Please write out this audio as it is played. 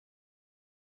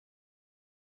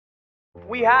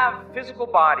We have physical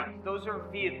bodies, those are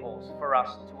vehicles for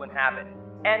us to inhabit.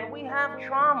 And we have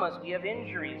traumas, we have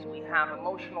injuries, we have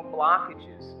emotional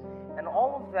blockages. And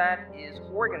all of that is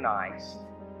organized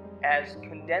as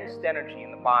condensed energy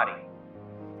in the body.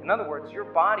 In other words, your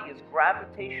body is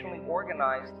gravitationally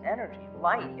organized energy,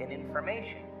 light, and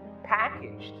information,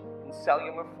 packaged in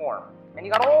cellular form. And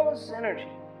you got all this energy,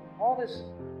 all this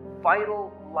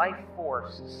vital life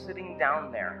force sitting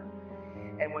down there.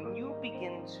 And when you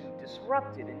begin to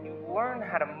disrupt it and you learn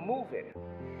how to move it,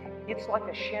 it's like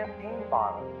a champagne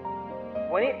bottle.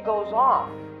 When it goes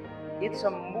off, it's a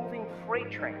moving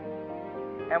freight train.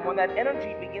 And when that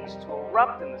energy begins to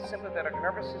erupt and the sympathetic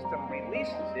nervous system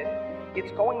releases it,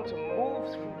 it's going to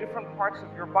move through different parts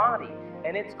of your body,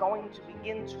 and it's going to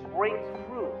begin to break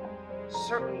through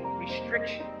certain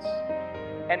restrictions.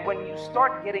 And when you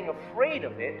start getting afraid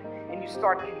of it and you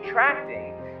start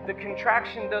contracting, the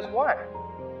contraction does what?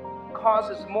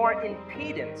 Causes more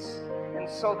impedance. And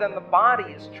so then the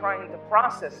body is trying to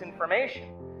process information,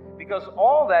 because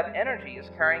all that energy is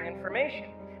carrying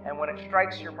information. And when it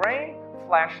strikes your brain,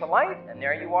 flash a light, and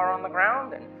there you are on the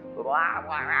ground, and blah, blah,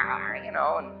 blah, you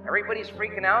know, and everybody's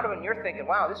freaking out, and you're thinking,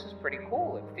 wow, this is pretty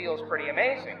cool. It feels pretty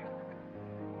amazing.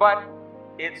 But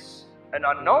it's an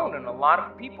unknown, and a lot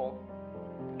of people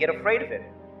get afraid of it.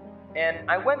 And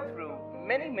I went through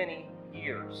many, many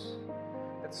years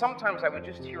that sometimes I would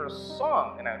just hear a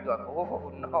song, and I'd be like,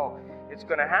 oh no, it's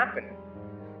going to happen.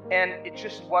 And it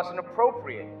just wasn't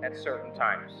appropriate at certain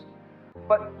times.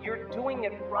 But you're doing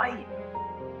it right.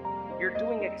 You're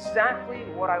doing exactly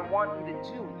what I want you to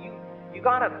do. You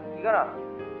got a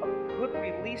good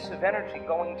release of energy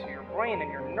going to your brain,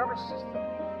 and your nervous system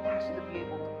has to be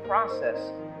able to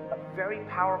process a very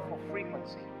powerful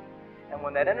frequency. And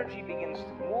when that energy begins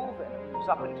to move and it moves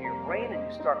up into your brain and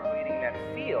you start creating that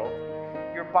field,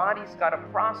 your body's got to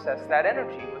process that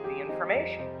energy with the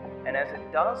information. And as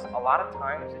it does, a lot of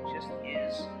times it just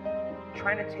is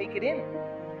trying to take it in.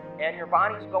 And your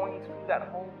body's going through that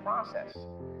whole process.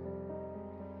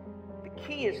 The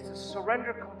key is to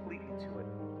surrender completely to it.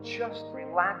 Just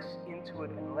relax into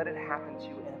it and let it happen to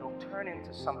you, and it'll turn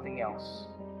into something else.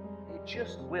 It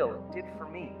just will. It did for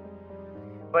me.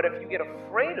 But if you get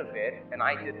afraid of it, and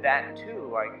I did that too,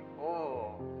 like,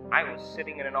 oh, I was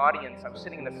sitting in an audience, I'm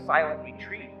sitting in a silent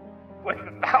retreat with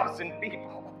 1,000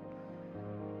 people.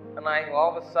 And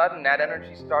all of a sudden, that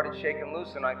energy started shaking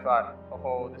loose, and I thought,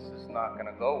 oh, this is not going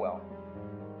to go well.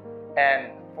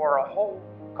 And for a whole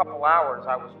couple hours,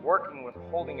 I was working with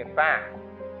holding it back.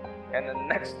 And the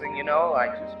next thing you know, I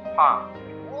just popped,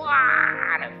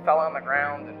 and it fell on the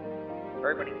ground, and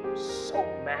everybody was so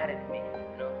mad at me,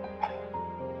 you know.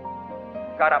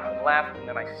 Got up and left, and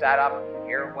then I sat up, and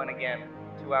here it went again.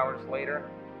 2 hours later,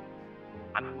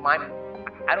 I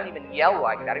don't even yell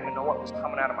like that. I don't even know what was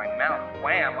coming out of my mouth.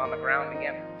 Wham, on the ground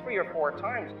again. 3 or 4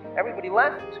 times. Everybody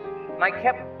left. And I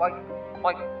kept like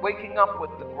waking up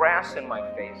with the grass in my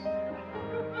face.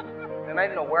 And I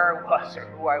didn't know where I was or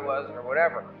who I was or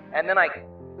whatever. And then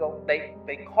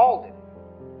they called it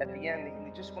at the end.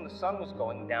 Just when the sun was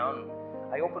going down,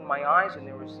 I opened my eyes and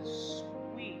there was this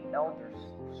sweet older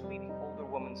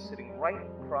woman sitting right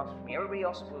across from me. Everybody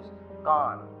else was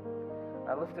gone.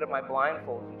 I lifted up my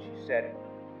blindfold and she said,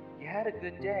 "You had a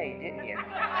good day, didn't you?"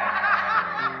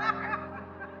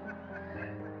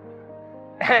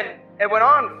 And it went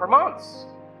on for months.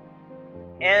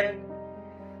 And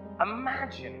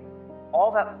imagine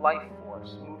all that life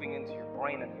force moving into your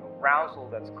brain and the arousal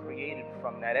that's created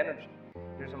from that energy.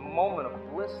 There's a moment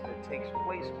of bliss that takes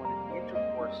place when it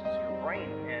intercourses your brain,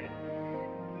 and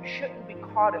you shouldn't be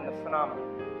caught in the phenomenon.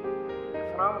 The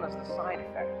phenomenon is the side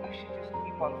effect. You should just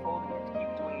keep unfolding it,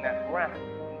 keep doing that breath,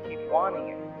 and keep wanting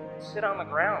it. And sit on the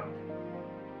ground.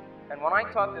 And when I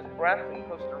taught this breath in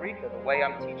Costa Rica, the way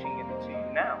I'm teaching it to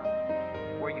you now,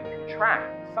 where you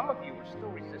contract, some of you are still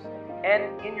resisting.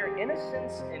 And in your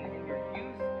innocence, and in your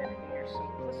youth, and in your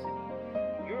simplicity,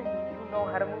 you know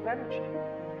how to move energy.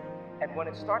 And when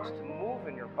it starts to move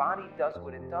and your body does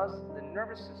what it does, the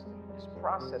nervous system is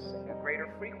processing a greater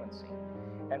frequency.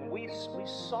 And we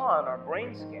saw in our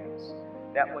brain scans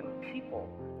that when people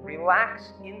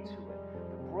relax into it,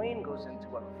 the brain goes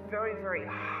into a very, very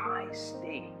high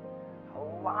state, a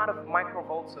lot of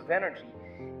microvolts of energy,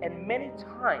 and many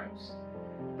times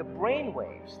the brain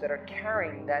waves that are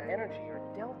carrying that energy are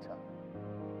delta.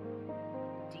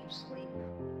 Deep sleep.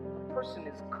 The person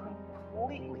is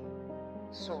completely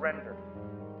surrendered.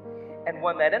 And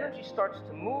when that energy starts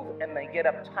to move and they get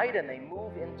uptight and they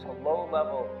move into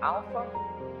low-level alpha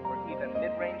or even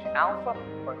mid-range alpha,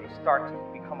 or they start to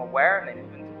become aware and they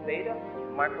move into beta,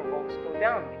 microvolts go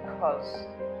down because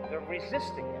they're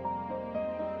resisting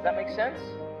it. Does that make sense?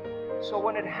 So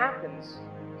when it happens,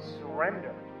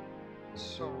 surrender.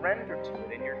 Surrender to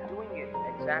it, and you're doing it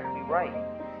exactly right.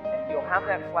 And you'll have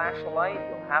that flash of light,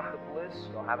 you'll have the bliss,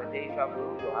 you'll have a deja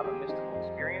vu, you'll have a mystical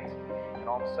experience, and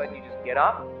all of a sudden you just get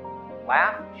up,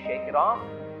 laugh, shake it off,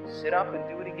 sit up and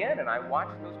do it again. And I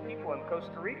watched those people in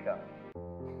Costa Rica.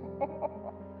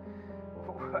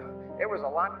 There was a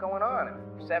lot going on.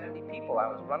 And 70 people, I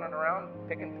was running around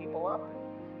picking people up.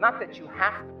 Not that you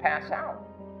have to pass out.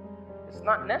 It's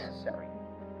not necessary.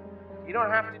 You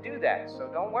don't have to do that, so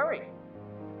don't worry.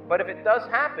 But if it does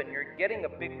happen, you're getting a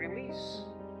big release.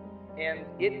 And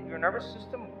your nervous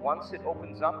system, once it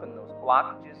opens up and those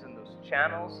blockages and those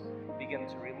channels begin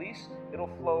to release, it'll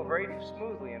flow very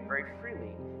smoothly and very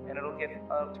freely, and it'll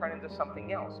turn into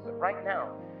something else. But right now,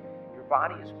 your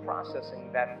body is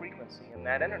processing that frequency and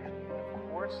that energy. And of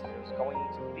course, there's going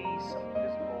to be some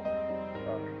physical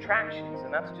contractions,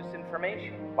 and that's just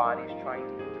information the body is trying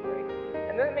to integrate.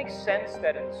 And then it makes sense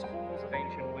that in the schools of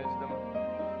ancient wisdom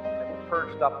that were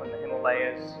perched up in the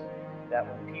Himalayas, that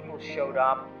when people showed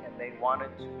up and they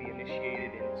wanted to be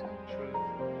initiated into the truth,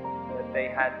 that they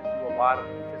had to do a lot of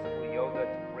physical yoga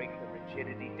to break the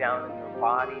rigidity down in their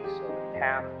bodies so the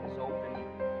path was open,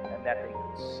 and that they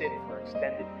could sit for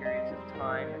extended periods of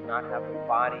time and not have their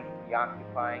body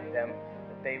preoccupying them,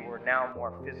 that they were now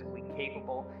more physically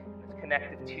capable, and its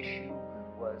connective tissue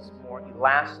was more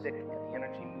elastic and the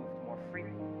energy moved more freely.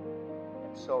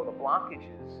 And so the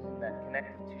blockages in that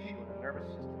connective tissue in the nervous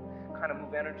system kind of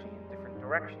move energy in different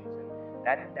directions, and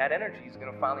that energy is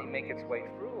going to finally make its way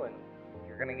through, and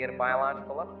you're going to get a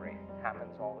biological upgrade. It happens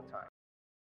all the time.